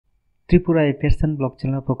Tripura affairs blog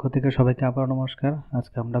চ্যানেলের পক্ষ থেকে সবাইকে আবার নমস্কার।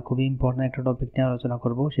 আজকে আমরা খুবই ইম্পর্টেন্ট একটা টপিক নিয়ে আলোচনা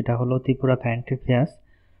করব, সেটা হলো ত্রিপুরা কারেন্ট অ্যাফেয়ার্স।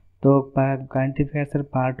 তো কারেন্ট অ্যাফেয়ার্সের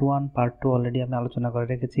পার্ট 1 পার্ট 2 অলরেডি আমি আলোচনা করে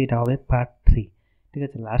রেখেছি, এটা হবে পার্ট 3। ঠিক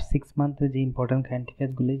আছে, লাস্ট 6 মান্থের যে ইম্পর্টেন্ট কারেন্ট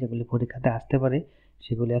অ্যাফেয়ার্সগুলি যেগুলি পরীক্ষাতে আসতে পারে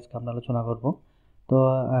সেগুলি আজকে আমরা আলোচনা করব। তো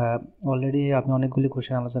অলরেডি আমি অনেকগুলি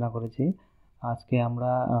কোশ্চেন আলোচনা করেছি। আজকে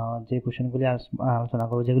আমরা যে কোশ্চেনগুলি আলোচনা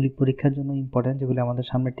করব যেগুলি পরীক্ষার জন্য ইম্পর্টেন্ট, যেগুলি আমাদের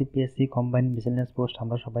সামনে টিপিএসসি কম্বাইন্ড বিজনেস পোস্ট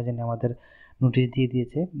আমরা সবাই জানি আমাদের নোটিশ দিয়ে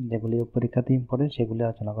দিয়েছে, যেগুলি পরীক্ষাতে ইম্পর্টেন্ট সেগুলি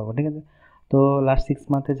আলোচনা করব। ঠিক আছে, তো লাস্ট 6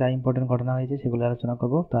 মান্থে যা ইম্পর্টেন্ট ঘটনা হয়েছে সেগুলো আলোচনা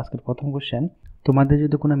করব। তো আজকের প্রথম কোশ্চেন, তোমাদের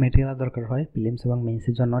যদি কোনো মেটেরিয়াল দরকার হয় প্রিলিমস এবং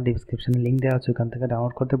মেইনসের জন্য ডেসক্রিপশনে লিঙ্ক দেওয়া আছে, ওখান থেকে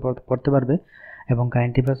ডাউনলোড করতে পড়তে পারবে এবং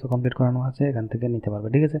কারেন্ট অ্যাফেয়ার্সও কমপ্লিট করানো আছে, এখান থেকে নিতে পারবে।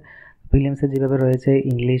 ঠিক আছে, প্রিলিমসে যেভাবে রয়েছে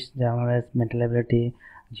English, journal, mental ability,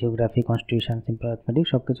 geography, constitution, simple arithmetic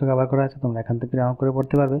সব কিছু কভার করা আছে, তোমরা এখান থেকে ডাউনলোড করে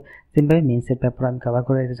পড়তে পারবে। সিম্পলি মেইনসের পেপার আমি কভার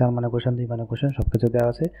করে রেখেছি, 4 মানে কোশ্চেন, 2 মানে কোশ্চেন সব কিছু দেওয়া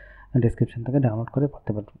আছে, ডেসক্রিপশন থেকে ডাউনলোড করে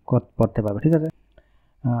পড়তে পারবে। ঠিক আছে,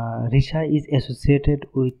 Risa is associated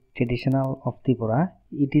with traditional of Tripura,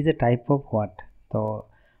 it is a type of what. তো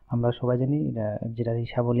আমরা সবাই জানি যেটা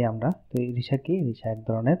রিসা বলি আমরা, তো এই রিসা কি? রিসা এক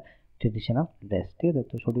ধরনের ট্রেডিশনাল ড্রেস। ঠিক আছে,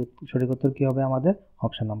 তো সঠিক উত্তর কী হবে আমাদের?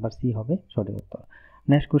 অপশন নাম্বার সি হবে সঠিক উত্তর।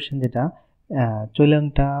 নেক্সট কোশ্চেন, যেটা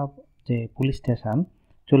চৈলংটা যে police station,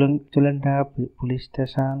 চৈলংটা police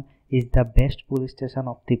station is the best police station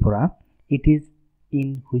of Tripura, it is in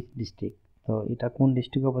which district? তো এটা কোন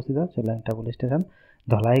ডিস্ট্রিক্টে অবস্থিত? চৈলংটা police station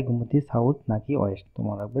Dhalai, Gomti, south নাকি ওয়েস্ট?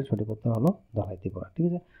 তোমার রাখবে সঠিক উত্তর হলো ধলাই, ত্রিপুরা। ঠিক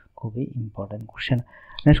আছে, খুবই important question.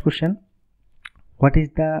 Next question, what is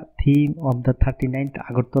the theme of the 39th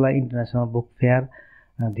Agartala international book fair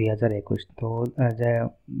 2021? তো যে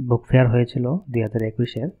বুক ফেয়ার হয়েছিল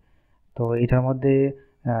 2021-এর, তো এটার মধ্যে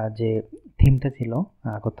যে থিমটা ছিল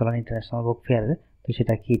আগরতলা ইন্টারন্যাশনাল বুক ফেয়ারের, তো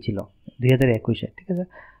সেটা কী ছিল 2021-এ? ঠিক আছে,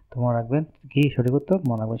 তো মনে রাখবেন কি সঠিক উত্তর,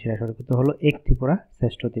 মনে রাখবেন সেটা সঠিক উত্তর হলো এক ত্রিপুরা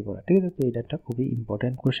শ্রেষ্ঠ ত্রিপুরা। ঠিক আছে, তো এটা একটা খুবই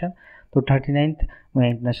ইম্পর্টেন্ট কোশ্চেন। তো 39th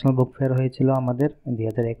ইন্টারন্যাশনাল বুক ফেয়ার হয়েছিল আমাদের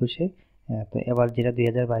 2021-এ, তো এবার যেটা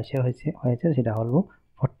 2022-এ হয়েছে সেটা হলো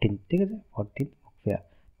 14। ঠিক আছে, 14 বুক ফেয়ার।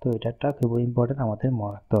 তো এটা একটা খুবই ইম্পর্টেন্ট, আমাদের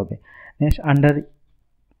মনে রাখতে হবে। নেক্সট, আন্ডার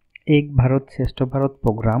এক ভারত শ্রেষ্ঠ Bharat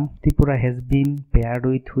programme Tripura has been paired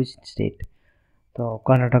with which state? তো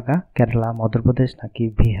কর্ণাটকা, কেরালা, মধ্যপ্রদেশ নাকি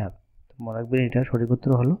বিহার? মনে রাখবেন এটা সঠিক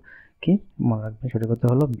উত্তর হলো কি? মনে রাখবেন সঠিক উত্তর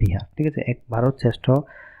হলো বিহার। ঠিক আছে, এক ভারত শ্রেষ্ঠ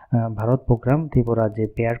ভারত প্রোগ্রাম ত্রিপুরা যে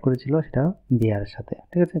পেয়ার করেছিল সেটা বিহারের সাথে।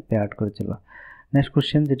 ঠিক আছে, পেয়ার করেছিল। নেক্সট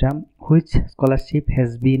কোশ্চেন, যেটা which scholarship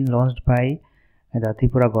has been launched by the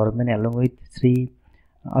Tripura government along with Shri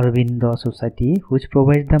Aurobindo society which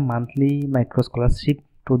provide the monthly micro scholarship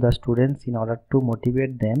to the students in order to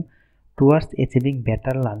motivate them towards achieving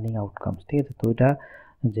better learning outcomes? ঠিক আছে, তো এটা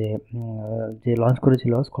যে launch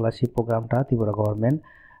করেছিল scholarship প্রোগ্রামটা Tripura government,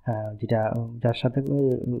 যেটা যার সাথে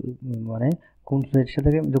মানে কোন সোসাইটির সাথে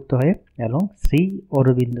যুক্ত হয়ে এবং শ্রী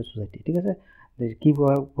অরবিন্দ সোসাইটি। ঠিক আছে, কি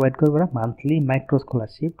প্রোভাইড করবে? Monthly micro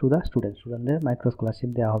scholarship to the স্টুডেন্টদের মাইক্রো স্কলারশিপ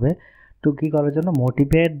দেওয়া হবে টু কী করার জন্য?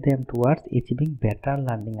 Motivate them towards achieving better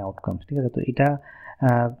learning outcomes. ঠিক আছে, তো এটা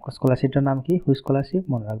স্কলারশিপটার নাম কি? Which scholarship?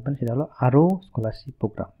 মনে রাখবেন সেটা হলো আরও scholarship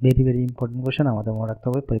program. Very very important question, আমাদের মনে রাখতে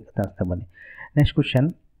হবে, পরীক্ষাতে আসতে পারে। Next question,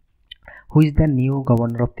 which the new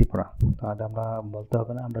governor of Tripura? তো আজ আমরা বলতে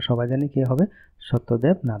হবে না, আমরা সবাই জানি কে হবে?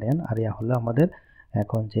 সত্যদেব নারায়ণ আরিয়া হলো আমাদের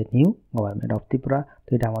এখন যে নিউ গভর্নমেন্ট অফ ত্রিপুরা। তো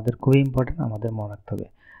এটা আমাদের খুবই ইম্পর্টেন্ট, আমাদের মনে রাখতে হবে।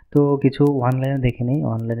 তো কিছু অনলাইনে দেখে নিই,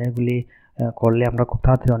 অনলাইনেরগুলি করলে আমরা খুব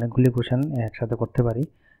তাড়াতাড়ি অনেকগুলি কোশ্চেন একসাথে করতে পারি।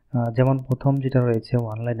 যেমন প্রথম যেটা রয়েছে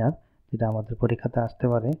অনলাইনার, যেটা আমাদের পরীক্ষাতে আসতে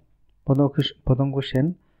পারে। প্রথম question,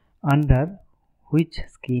 under which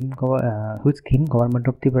scheme government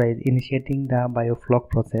of Tripura is initiating the biofloc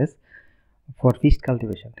process for feast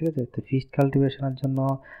cultivation? ঠিক আছে, তো ফিস্ট কাল্টিভেশনের জন্য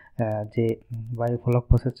যে বায়োফ্লক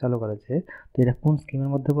প্রসেস চালু করেছে, তো এটা কোন স্কিমের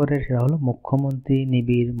মধ্যে পড়ে? সেটা হলো মুখ্যমন্ত্রী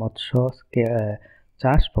নিবিড় মৎস্য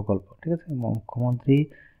চাষ প্রকল্প। ঠিক আছে, মুখ্যমন্ত্রী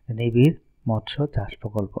নিবিড় মৎস্য চাষ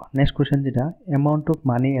প্রকল্প। নেক্সট কোশ্চেন, যেটা amount of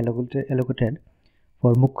money allocated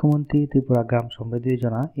for মুখ্যমন্ত্রী ত্রিপুরা গ্রাম Samriddhi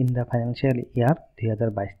Yojana in the financial year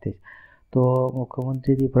 2022-23। তো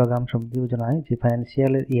মুখ্যমন্ত্রী ত্রিপুরা গ্রাম সমৃদ্ধি যোজনায় যে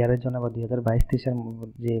ফাইন্যান্সিয়াল ইয়ারের জন্য বা 2022-23-এর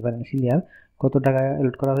যে ফাইন্যান্সিয়াল ইয়ার কত টাকা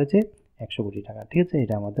অ্যালট করা হয়েছে? 100 কোটি টাকা। ঠিক আছে,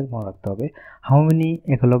 এটা আমাদের মনে রাখতে হবে। How many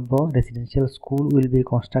Eklavya residential school will be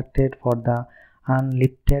constructed for the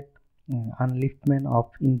আনলিফটমেন্ট of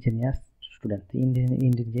indigenous student?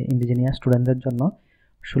 Indigenous স্টুডেন্টদের জন্য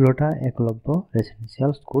 16টা একলব্য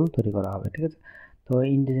রেসিডেন্সিয়াল স্কুল তৈরি করা হবে। ঠিক আছে, তো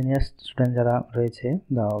ইন্ডিজিনিয়াস স্টুডেন্ট যারা রয়েছে,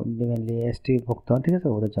 মেনলি এসটি ভুক্ত, ঠিক আছে,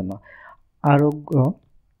 ওদের জন্য। আরোগ্য,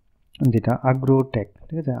 যেটা আগ্রোটেক,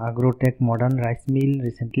 ঠিক আছে, আগ্রোটেক modern rice mill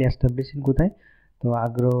recently establish in কোথায়? তো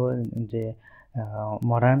যে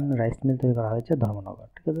মডার্ন রাইস মিল তৈরি করা হয়েছে ধর্মনগর।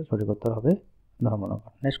 ঠিক আছে, সঠিক উত্তর হবে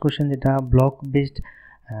ধর্মনগর। নেক্সট কোশ্চেন যেটা ব্লক বেসড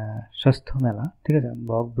স্বাস্থ্য মেলা। ঠিক আছে,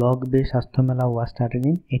 ব্লক বেসড স্বাস্থ্য মেলা ওয়াজ স্টার্টেড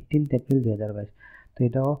ইন 18 এপ্রিল 2022। তো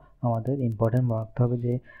এটাও আমাদের ইম্পর্টেন্ট মনে রাখতে হবে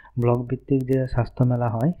যে ব্লক ভিত্তিক যে স্বাস্থ্য মেলা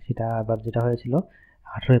হয় সেটা আবার যেটা হয়েছিল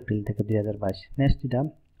 18 এপ্রিল থেকে 2022। নেক্সট যেটা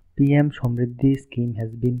PM Samriddhi scheme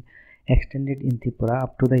has been extended in Tripura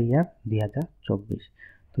up to the year 2024।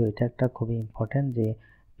 তো এটা একটা খুবই ইম্পর্টেন্ট যে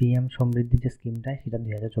পিএম সমৃদ্ধি যে স্কিমটা সেটা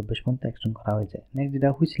 2024 পর্যন্ত এক্সটেন্ড করা হয়েছে। নেক্সট যেটা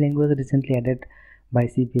which language recently added by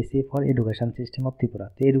CBSE for education system of Tripura.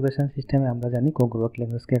 তো এডুকেশন সিস্টেমে আমরা জানি কোগ্রোক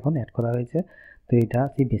ল্যাঙ্গুয়েজকে এখন অ্যাড করা হয়েছে, তো এটা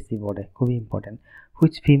সিবিএসই বোর্ডে খুবই important.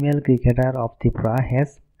 Which female cricketer of Tripura has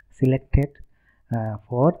selected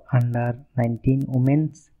for under 19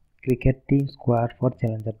 women's cricket team squad for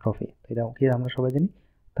Challenger trophy. তো এটা কি আমরা সবাই জানি,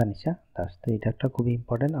 তানিশা দাস। তো এটা একটা খুবই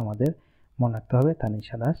ইম্পর্টেন্ট, আমাদের মনে রাখতে হবে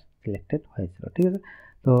তানিশা দাস সিলেক্টেড হয়েছিল। ঠিক আছে,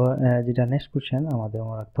 তো যেটা নেক্সট কোশ্চেন আমাদের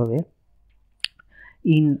মনে রাখতে হবে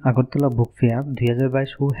in Agartala book fair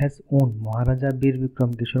 2022 who has won মহারাজা বীর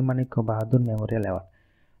বিক্রম কিশোর মাণিক্য বাহাদুর মেমোরিয়াল অ্যাওয়ার্ড।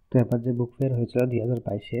 তো এবার যে বুক ফেয়ার হয়েছিল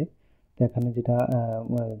 2022-এর, তো এখানে যেটা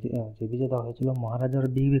যে বিজেতা হয়েছিল মহারাজার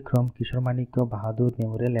বীর বিক্রম কিশোর মাণিক্য বাহাদুর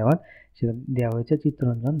মেমোরিয়াল অ্যাওয়ার্ড, সেটা দেওয়া হয়েছে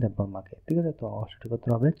চিত্তরঞ্জন দেববর্মাকে। ঠিক আছে, তো সঠিক উত্তর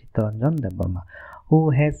হবে Chittaranjan Debbarma. Who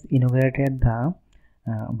has ইনোগ্রেটেড the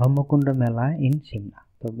Brahmakund মেলা ইন সিমনা।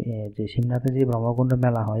 তো যে সিমনাতে যে ব্রহ্মকুণ্ড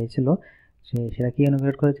মেলা হয়েছিল সেটা কি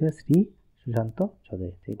ইনোগ্রেট করেছিল, শ্রী সুশান্ত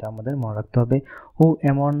চৌধুরী। এটা আমাদের মনে রাখতে হবে।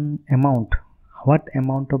 What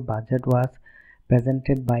amount of budget was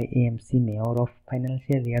presented by AMC mayor of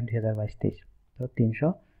financial year 2022-23। তো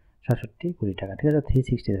 367 কোটি টাকা। ঠিক আছে,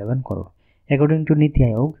 367 করোড়। অ্যাকর্ডিং টু নীতি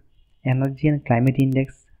আয়োগ energy and climate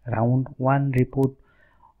index round 1 report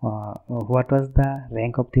what was the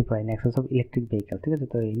rank of Tripura in access of electric vehicle. ঠিক আছে,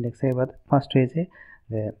 তো ইন্ডেক্সে এবার ফার্স্ট হয়েছে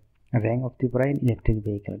rank of Tripura in electric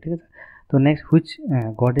vehicle. ঠিক আছে, তো next which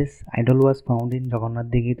goddess idol was found in Jagannath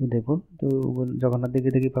Dighi two দেবুর। তো জগন্নাথ দিঘি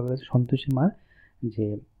থেকে পাওয়া গেছে সন্তোষী মার যে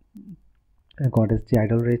গডেস যে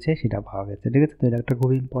আইডল রয়েছে সেটা পাওয়া গেছে। ঠিক আছে, তো এটা একটা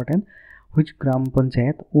খুবই important. Which gram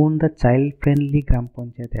panchayat won the child friendly gram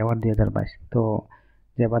panchayat award 2022। তো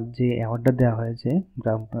এবার যে অ্যাওয়ার্ডটা দেওয়া হয়েছে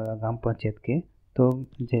গ্রাম পঞ্চায়েতকে, তো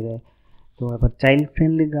যে তো এবার চাইল্ড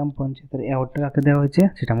ফ্রেন্ডলি গ্রাম পঞ্চায়েতের অ্যাওয়ার্ডটা কাকে দেওয়া হয়েছে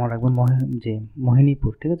সেটা মনে রাখবেন, যে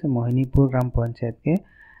মোহিনীপুর। ঠিক আছে, মোহিনীপুর গ্রাম পঞ্চায়েতকে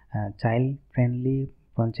চাইল্ড ফ্রেন্ডলি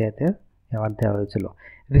পঞ্চায়েতের অ্যাওয়ার্ড দেওয়া হয়েছিল।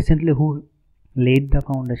 Recently who lead the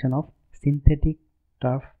foundation of synthetic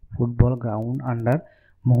turf football ground under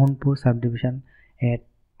Mohanpur sub division এট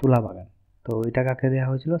তুলাবাগান। তো এটা কাকে দেওয়া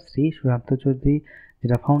হয়েছিল, শ্রী সুশান্ত চৌধুরী।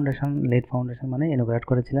 যেটা লেড ফাউন্ডেশন মানে ইনোগ্রেট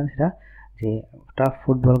করেছিলেন, সেটা যে টার্ফ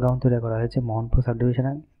ফুটবল গ্রাউন্ড তৈরি করা হয়েছে মোহনপুর সাব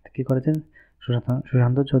ডিভিশনে, কী করেছেন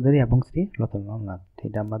সুশান্ত চৌধুরী এবং শ্রী রতনলাল নাথ।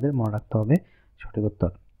 এটা আমাদের মনে রাখতে হবে সঠিক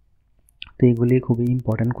উত্তর। তো এইগুলি খুবই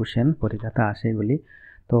ইম্পর্টেন্ট কোশ্চেন, পরীক্ষাতে আসে এগুলি।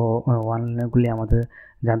 তো ওয়ানগুলি আমাদের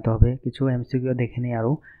জানতে হবে। কিছু এমসিকিউ দেখে নিই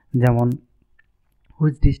আরও, যেমন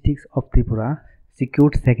which districts of Tripura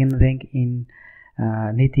secured second rank in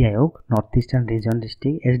নীতি আয়োগ north eastern reason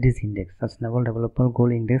district SDC index sustainable development goal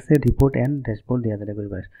ইন্ডেক্সের report and dashboard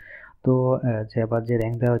 2022। তো যে আবার যে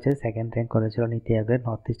র্যাঙ্ক দেওয়া হয়েছে, সেকেন্ড র্যাঙ্ক করেছিল নীতি আয়োগের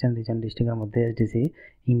নর্থ ইস্টার্ন রিজন ডিস্ট্রিক্টের মধ্যে এসডিসি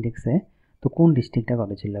ইন্ডেক্সে। তো কোন ডিস্ট্রিক্টটা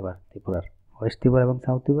করেছিল এবার ত্রিপুরার? ওয়েস্ট ত্রিপুরা এবং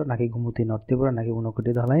সাউথ ত্রিপুরা, নাকি ঘুমুতি নর্থ ত্রিপুরা, নাকি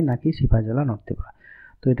ঊনকোটি ধলাই, নাকি সিপাহীজলা নর্থ ত্রিপুরা?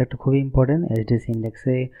 তো এটা একটা খুবই ইম্পর্টেন্ট। এসডিসি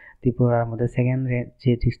ইন্ডেক্সে ত্রিপুরার মধ্যে সেকেন্ড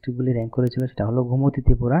যে ডিস্ট্রিক্টগুলি র্যাঙ্ক করেছিল সেটা হলো ঘুমুতি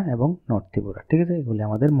ত্রিপুরা এবং নর্থ ত্রিপুরা। ঠিক আছে, এগুলি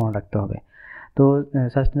আমাদের মনে রাখতে হবে। তো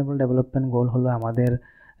সাস্টেনেবল ডেভেলপমেন্ট গোল হলো আমাদের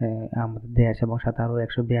দেশ এবং সাথে আরও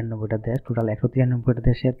 192টা দেশ, টোটাল 193টা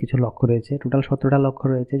দেশের কিছু লক্ষ্য রয়েছে, টোটাল 17টা লক্ষ্য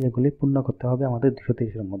রয়েছে যেগুলি পূর্ণ করতে হবে আমাদের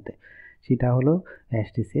 230-এর মধ্যে। সেটা হলো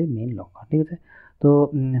এসডিসির মেইন লক্ষ্য। ঠিক আছে, তো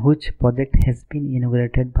which project has been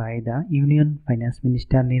ইনোগ্রেটেড by the union finance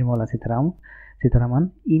minister Nirmala Sitharaman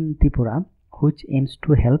in Tripura which aims to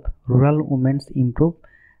help rural women's improve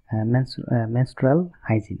menstrual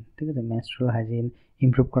hygiene. ঠিক আছে, মেনস্ট্রুয়াল হাইজিন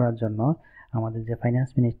ইমপ্রুভ করার জন্য আমাদের যে ফাইন্যান্স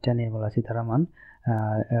মিনিস্টার নির্মলা সীতারামন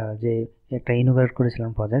যে একটা ইনোগ্রেট করেছিলেন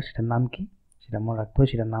প্রজেক্ট, সেটার নাম কি সেটা মনে রাখতে হবে।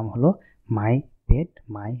 সেটার নাম হলো মাই পেট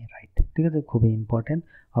মাই রাইট। ঠিক আছে, খুবই ইম্পর্টেন্ট।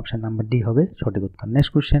 অপশান নাম্বার ডি হবে সঠিক উত্তর।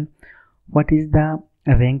 Next question, what is the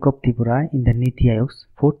rank of Tripura in the নীতি আয়োগস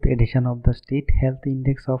 4th edition of the state health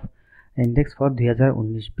index for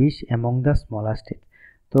 2019-20 among the smaller state.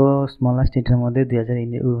 তো স্মলার স্টেটের মধ্যে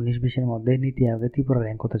 2019-20-এর মধ্যে নীতি আয়োগে ত্রিপুরা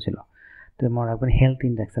র্যাঙ্ক কত ছিল? তো মনে রাখবেন হেলথ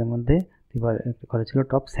ইন্ডেক্সের মধ্যে ত্রিপুরা করেছিল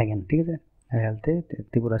টপ 2nd। ঠিক আছে, হেলথে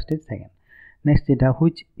ত্রিপুরা স্টেট 2nd। নেক্সট যেটা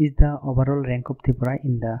which is the overall rank of Tripura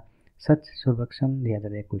in the স্বচ্ছ সর্বেক্ষণ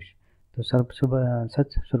 2021। তো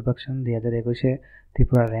স্বচ্ছ সর্বেক্ষণ 2021-এ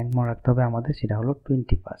ত্রিপুরা র্যাঙ্ক মনে রাখতে হবে আমাদের, সেটা হলো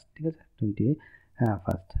 21st। ঠিক আছে,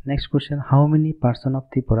 21st। Next question, how many person of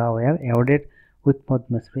Tripura war awarded with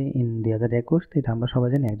Padmashri in 2021, তো এটা আমরা সবাই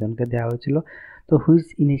জানি একজনকে দেওয়া হয়েছিল। তো which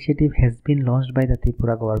initiative has been launched by the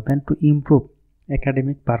Tripura government to improve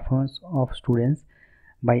academic performance of students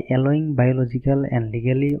by allowing biological and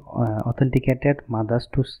legally authenticated mothers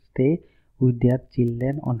to stay with their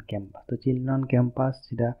children on campus। তো চিলড্রেন অন ক্যাম্পাস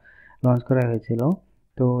যেটা launch করা হয়েছিল,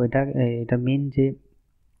 তো এটা main যে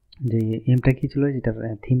এমটা কি ছিল, যেটার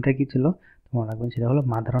থিমটা কি ছিল মনে রাখবেন, সেটা হলো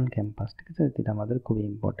মাদার অন ক্যাম্পাস। ঠিক আছে, এটা আমাদের খুবই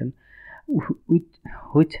important.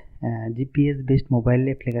 which GPS based mobile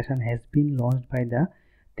application has been launched by the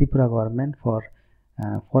Tripura government for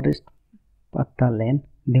forest patta land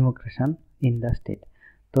demarcation in the state।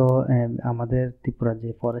 তো আমাদের ত্রিপুরা যে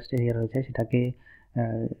ফরেস্ট এরিয়া রয়েছে সেটাকে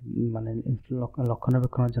মানে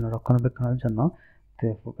রক্ষণাবেক্ষণের জন্য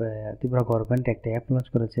ত্রিপুরা গভর্নমেন্ট একটা অ্যাপ লঞ্চ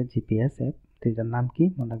করেছে, জিপিএস অ্যাপ। যেটার নাম কি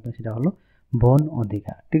মনে রাখবেন, সেটা হলো বন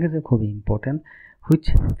অধিকার। ঠিক আছে, খুবই important. Which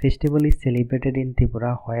festival is celebrated in Tripura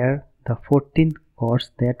where the 14 gods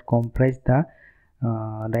that comprise the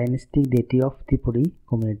dynastic deity of Tripuri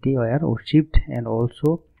community were worshipped and also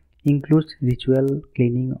includes ritual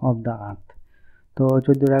cleaning of the earth। তো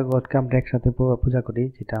 14টা গডকে আমরা একসাথে পূজা করি,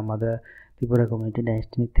 যেটা আমাদের ত্রিপুরা কমিউনিটি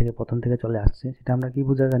ডাইনেস্টি থেকে প্রথম থেকে চলে আসছে। সেটা আমরা কি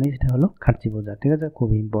পূজা জানি, সেটা হলো খার্চি পূজা। ঠিক আছে,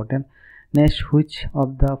 খুবই important. Next, which of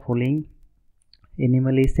the following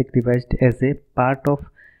animal is sacrificed as a part of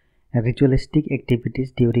ritualistic activities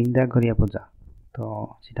during the Garia পূজা। তো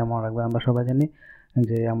সেটা মনে রাখবে, আমরা সবাই জানি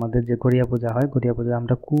যে আমাদের যে গড়িয়া পূজা হয়, গড়িয়া পূজা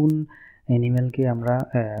আমরা কোন অ্যানিমেলকে আমরা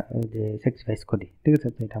যে স্যাক্রিফাইস করি। ঠিক আছে,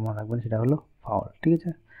 তো এটা মনে রাখবেন, সেটা হলো ফাউল। ঠিক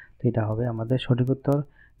আছে, তো এটা হবে আমাদের সঠিক উত্তর।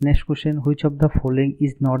 Next question, which of the following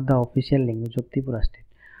is not the official language of Tripura state.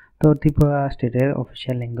 তো ত্রিপুরা স্টেটের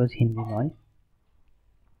অফিসিয়াল ল্যাঙ্গুয়েজ হিন্দি নয়,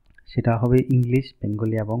 সেটা হবে ইংলিশ,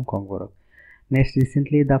 বেঙ্গলি এবং কঙ্গরক। Next,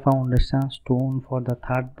 recently the foundation stone for the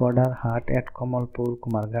third border হাট এট Kamalpur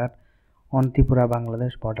Kumarghat on Tripura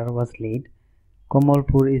Bangladesh border was lead.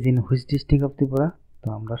 Kamalpur is in which district of Tripura. তো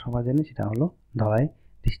আমরা সবাই জানি সেটা হলো ধলাই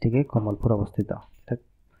ডিস্ট্রিক্টে কমলপুর অবস্থিত।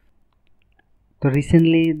 তো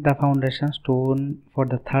recently the foundation stone for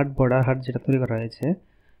the third border হাট যেটা তৈরি করা হয়েছে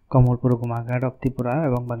কমলপুর কুমারঘাট অফ ত্রিপুরা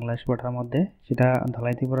এবং বাংলাদেশ বর্ডারের মধ্যে, সেটা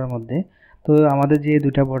ধলাই ত্রিপুরার মধ্যে। তো আমাদের যে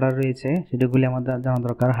দুইটা বর্ডার রয়েছে সেটাগুলি আমাদের জানা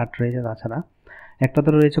দরকার, হাট রয়েছে। তাছাড়া একটা তো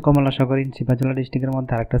রয়েছে কমলাসাগর ইন সিপাহীজলা ডিস্ট্রিক্টের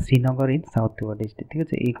মধ্যে, আর একটা Srinagar in south Tripura district. ঠিক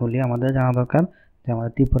আছে, এইগুলি আমাদের জানা দরকার যে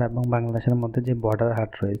আমাদের ত্রিপুরা এবং বাংলাদেশের মধ্যে যে বর্ডার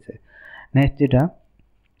হাট রয়েছে। নেক্সট, যেটা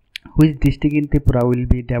which district in Tripura will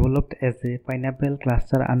be developed as a pineapple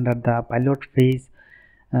cluster under the pilot phase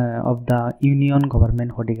of the Union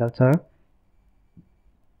Government Horticulture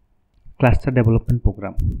Cluster Development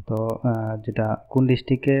Program। তো যেটা কোন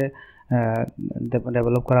ডিস্ট্রিক্টে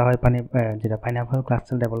ডেভেলপ করা হয় যেটা পাইনাপেল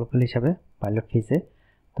ক্লাস্টার ডেভেলপমেন্ট হিসাবে পাইলট ফেজে,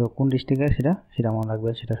 তো কোন ডিস্ট্রিক্টে সেটা মনে রাখবে,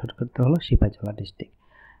 সেটা সঠিক করতে হলো সিপাহীজলা ডিস্ট্রিক্ট।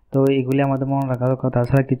 তো এইগুলি আমাদের মনে রাখা দরকার।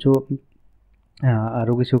 তাছাড়া কিছু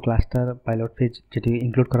আরও কিছু ক্লাস্টার পাইলট ফেজ যেটি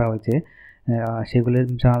ইনক্লুড করা হয়েছে সেগুলির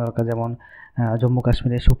জানা দরকার, যেমন জম্মু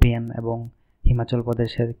কাশ্মীরের শোপিয়ান এবং হিমাচল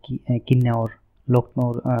প্রদেশের কিন্নাউর,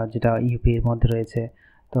 লখনৌর যেটা ইউপির মধ্যে রয়েছে,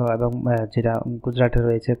 তো এবং যেটা গুজরাটে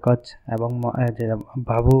রয়েছে কচ্ছ, এবং যেটা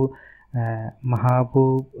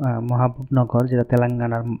মাহবুবনগর যেটা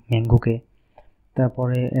তেলেঙ্গানার ম্যাঙ্গুকে,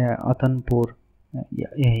 তারপরে অতনপুর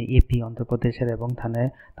এপি অন্ধ্রপ্রদেশের, এবং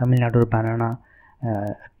তামিলনাড়ুর বানানা,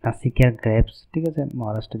 নাসিকের গ্রেপস। ঠিক আছে,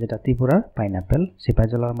 মহারাষ্ট্র যেটা ত্রিপুরার পাইনাপেল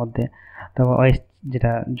সিপাহীজলার মধ্যে, তারপর ওয়েস্ট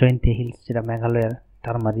যেটা জয়ন্তী হিলস যেটা মেঘালয়ের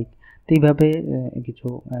টারমারিক। তো এইভাবে কিছু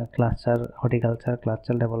ক্লাস্টার হর্টিকালচার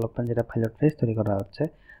ক্লাস্টার ডেভেলপমেন্ট যেটা পাইলট ফেজ তৈরি করা হচ্ছে,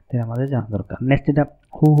 তাই আমাদের জানা দরকার। নেক্সট, যেটা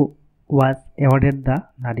হু ওয়াজ অ্যাওয়ার্ডেড দ্য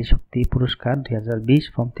নারী শক্তি পুরস্কার 2020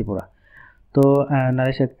 ফ্রম ত্রিপুরা। তো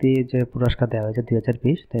নারী শক্তি যে পুরস্কার দেওয়া হয়েছে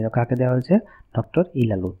 2020, তো এটা কাকে দেওয়া হয়েছে, ডক্টর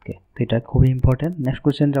ইলালুদকে। তো এটা খুবই important. Next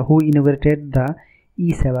question, who ইনোভেটেড the ই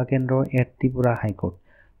সেবা কেন্দ্র এট ত্রিপুরা হাইকোর্ট।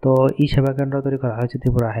 তো ই সেবা কেন্দ্র তৈরি করা হয়েছে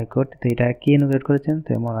ত্রিপুরা হাইকোর্ট। তো এটা কে ইনোভেট করেছেন, তো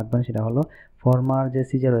মনে রাখবেন সেটা হলো ফর্মার যে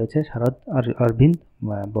সিজে রয়েছে শারদ অরবিন্দ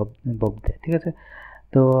ববদে। ঠিক আছে,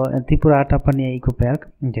 তো ত্রিপুরা টাপানিয়া ইকো পার্ক,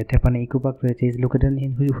 যে টাপানিয়া ইকো পার্ক রয়েছে, is located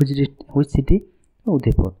in which city,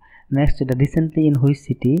 Udaipur. Next, যেটা recently in which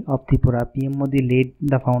city of Tripura PM Modi lead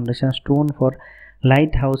the foundation stone for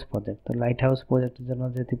light house project. তো লাইট হাউস প্রজেক্টের জন্য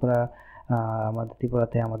যে আমাদের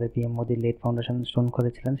ত্রিপুরাতে আমাদের PM Modi lead foundation stone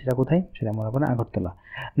করেছিলেন, সেটা কোথায়, সেটা মনে রাখবেন Agartala.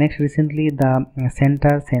 Next, recently the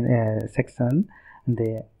centre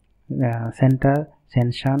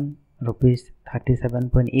sanction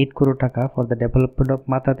 ₹37.8 crore টাকা ফর দ্য ডেভেলপমেন্ট অফ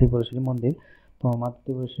মাতা ত্রিপুরেশ্বরী মন্দির। তো মাতা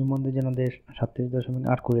ত্রিপুরেশ্বরী মন্দির যেন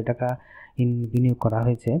 37.8 কোটি টাকা বিনিয়োগ করা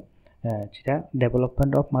হয়েছে, সেটা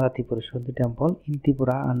ডেভেলপমেন্ট অফ মাতা Tripureshwari temple in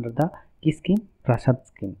Tripura under the কি স্কিম, প্রাসাদ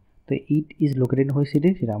স্কিম। তো it is located in which city,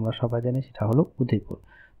 সেটা আমরা সবাই জানি, সেটা হলো উদয়পুর।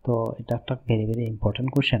 তো এটা একটা very very important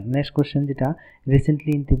question. Next question যেটা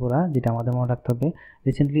রিসেন্টলি ইন ত্রিপুরা, যেটা আমাদের মনে রাখতে হবে,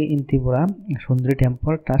 recently in Tripura Sundari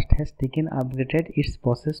temple trust has taken upgraded it's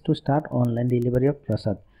process to start online delivery of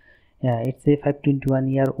Prasad. It's a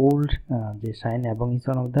 521-year-old যে সাইন এবং ইটস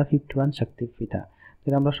ওয়ান অফ দ্য 51 শক্তিপীঠা।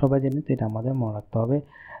 যেটা আমরা সবাই জানি, তো এটা আমাদের মনে রাখতে হবে।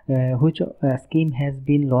 Which scheme has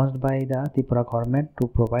been launched by the Tripura government to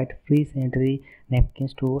provide free sanitary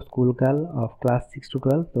napkins to school girl of class 6 to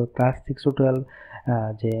 12। তো ক্লাস 6 to 12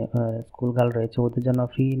 যে স্কুল গার্ল রয়েছে ওদের জন্য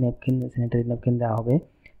ফ্রি ন্যাপকিন, স্যানিটারি ন্যাপকিন দেওয়া হবে।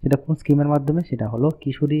 সেটা কোন স্কিমের মাধ্যমে? সেটা হলো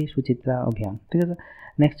কিশোরী সুচিত্রা অভিযান, ঠিক আছে।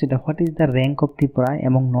 নেক্সট যেটা, what is the rank of Tripura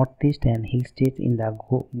among north east and hill states in the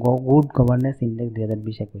good governance index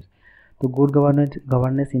 2020-21। তো গুড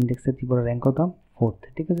গভর্নেন্স ইন্ডেক্সে ত্রিপুরা র্যাঙ্ক কত? 4th,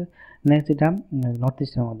 ঠিক আছে। নেক্সট যেটা নর্থ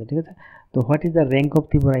ইস্টের মধ্যে, ঠিক আছে। তো what is the rank of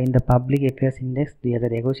Tripura in the public affairs index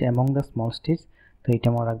 2021 among the small states? তো এটা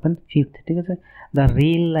মনে রাখবেন 5th, ঠিক আছে। The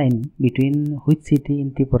rail line between which city in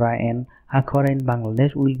Tripura and আখড়া in Bangladesh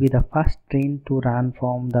will be the first train to run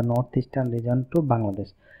from the north eastern reason to Bangladesh?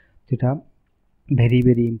 যেটা very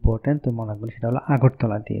very important, তো মনে রাখবেন সেটা হলো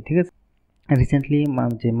আগরতলা দিয়ে, ঠিক আছে। রিসেন্টলি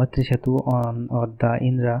যে মৈত্রী সেতু on or the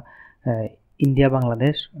India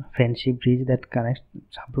Bangladesh friendship bridge that connects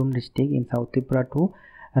Sabrum district in South Tripura to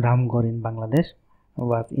Ramgarh in Bangladesh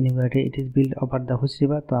was inaugurated. It is built over the Huch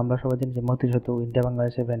river। তো আমরা সবাই জানি যে মৈত্রী সেতু ইন্ডিয়া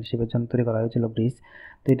বাংলাদেশের ফ্রেন্ডশিপের জন্য তৈরি করা হয়েছিল ব্রিজ।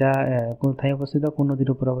 তো এটা কোথায় অবস্থিত? কোন নদীর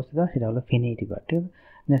উপর অবস্থিত? সেটা হলো ফেনী রিভার, ঠিক আছে।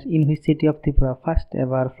 Next, in which city of Tripura first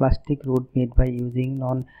ever plastic road made by using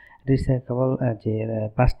non recyclable যে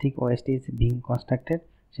plastic waste is being constructed?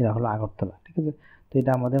 সেটা হলো আগরতলা, ঠিক আছে। তো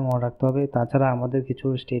এটা আমাদের মনে রাখতে হবে। তাছাড়া আমাদের কিছু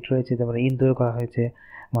স্টেট রয়েছে, তারপরে ইন্দোরে করা হয়েছে,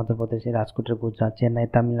 মধ্যপ্রদেশে, রাজকোটের গুজরাট, চেন্নাই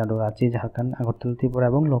তামিলনাড়ু, রাঁচি ঝাড়খণ্ড, আগরতলা ত্রিপুরা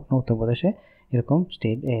এবং লখনৌ উত্তরপ্রদেশে এরকম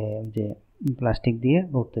স্টেট যে প্লাস্টিক দিয়ে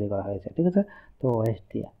রোড তৈরি করা হয়েছে, ঠিক আছে। তো ওয়েস্ট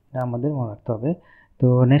দিয়ে, এটা আমাদের মনে রাখতে হবে। তো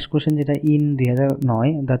নেক্সট কোশ্চেন যেটা, in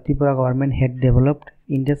 2009 the Tripura government had developed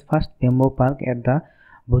India's first bamboo park at the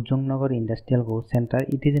ভুজংনগর industrial growth centre.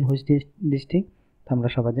 It is in which district? তো আমরা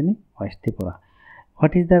সবাই জানি West Tripura.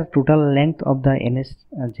 What is the total length of the NH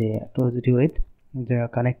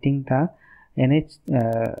connecting the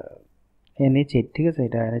NH8? ঠিক আছে,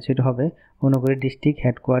 এটা NH8 হবে Unakoti district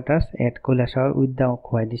headquarters at Kailashahar with the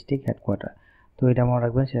Khowai district headquarter. তো এটা মনে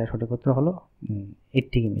রাখবেন, সেটা সঠিক উত্তর হলো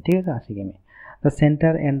 80 কিমি, ঠিক আছে, 80 কিমি। The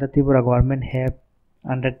centre and the Tripura government have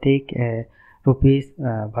undertake rupees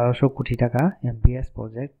 1200 কোটি টাকা MPS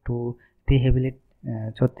project two রিহেবিলিট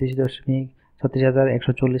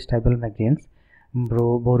 36,140 tribal ম্যাগজিনস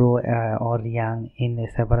Boro or Yang in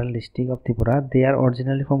several districts of Tripura. They are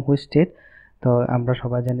originally from which state? তো আমরা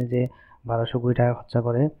সবাই জানি যে 1200 কোটি টাকা খরচা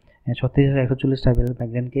করে 36,140 ট্রাইবাল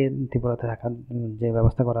ম্যাগজিনকে ত্রিপুরাতে রাখার যে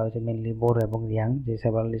ব্যবস্থা করা হয়েছে, মেনলি বোরো এবং রিয়াং যে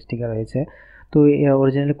সেভারাল ডিস্ট্রিক্টে রয়েছে। তো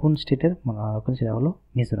অরিজিনালি কোন স্টেটের? মনে রাখুন সেটা হলো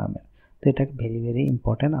মিজোরামের। তো এটা ভেরি ভেরি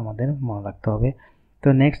ইম্পর্টেন্ট, আমাদের মনে রাখতে হবে। তো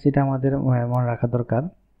নেক্সট যেটা আমাদের মনে রাখা দরকার,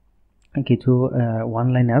 কিছু ওয়ান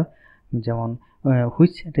লাইনার, যেমন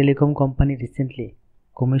which telecom company recently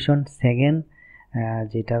commission second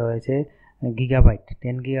যেটা রয়েছে gigabyte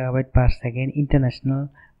 10 GB per second international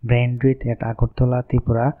bandwidth এট আগরতলা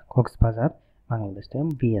ত্রিপুরা কক্সবাজার বাংলাদেশ,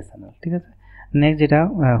 BSNL, ঠিক আছে। নেক্সট যেটা,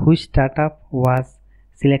 which start up was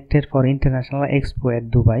selected for international expo at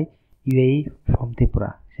Dubai UAE from Tripura?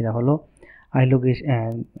 সেটা হলো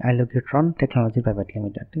আইলোগেট্রন টেকনোলজি প্রাইভেট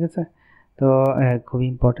লিমিটেড, ঠিক আছে। তো খুবই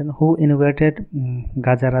important. Who ইনোগ্রেটেড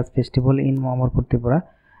গাজারাজ festival in Amarpur Tripura?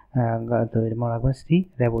 তো মনে রাখবেন শ্রী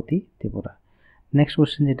রেবতী ত্রিপুরা। নেক্সট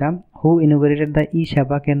কোশ্চেন যেটা, হু ইনোগ্রেটেড দ্য ই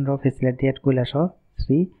সেবা কেন্দ্র facility at Kailashahar?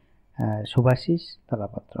 Shri Subhashis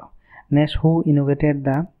Talapatra. Next, who ইনোগ্রেটেড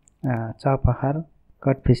the চা পাহাড়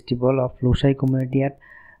কাট ফেস্টিভ্যাল অফ লুসাই কমিউনিটি এট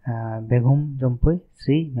বেগুম জম্পুই?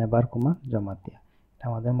 শ্রী মেবার কুমার জমাতিয়া।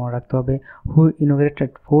 আমাদের মনে রাখতে হবে। হু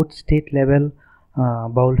ইনোগ্রেটেড 4th স্টেট লেভেল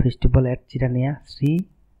বাউল ফেস্টিভ্যাল এট চিরানিয়া? শ্রী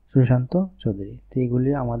সুশান্ত চৌধুরী। তো এইগুলি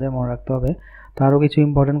আমাদের মনে রাখতে হবে। তো আরও কিছু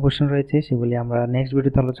ইম্পর্টেন্ট কোশ্চেন রয়েছে, সেগুলি আমরা নেক্সট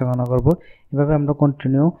ভিডিওতে আলোচনা করব। এভাবে আমরা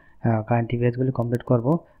কন্টিনিউ কারেন্ট অ্যাফেয়ার্সগুলি কমপ্লিট করব।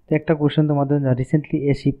 তো একটা কোশ্চেন তোমাদের, recently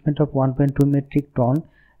A shipment of 1.2 metric ton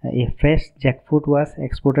A fresh jackfruit was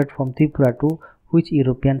exported from Tripura two which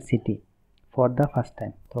European city for the first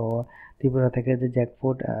time? তো ত্রিপুরা থেকে যে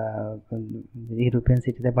জ্যাকফ্রুট ইউরোপিয়ান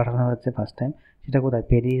সিটিতে পাঠানো হচ্ছে ফার্স্ট টাইম, সেটা কোথায়?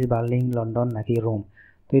 প্যারিস, বার্লিন, লন্ডন নাকি রোম?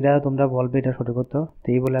 তো এটা তোমরা বলবে, এটা সঠিক উত্তর। তো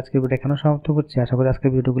এই বলে আজকের ভিডিও এখানেও সমাপ্ত করছি। আশা করি আজকের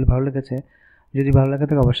ভিডিওগুলি ভালো লেগেছে। যদি ভালো লাগে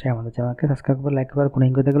থাকে অবশ্যই আমাদের চ্যানেলকে সাবস্ক্রাইব করে লাইক করে, কোনো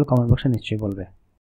ইনকোয়ারি থাকলে কমেন্ট বক্সে নিশ্চয়ই বলবে।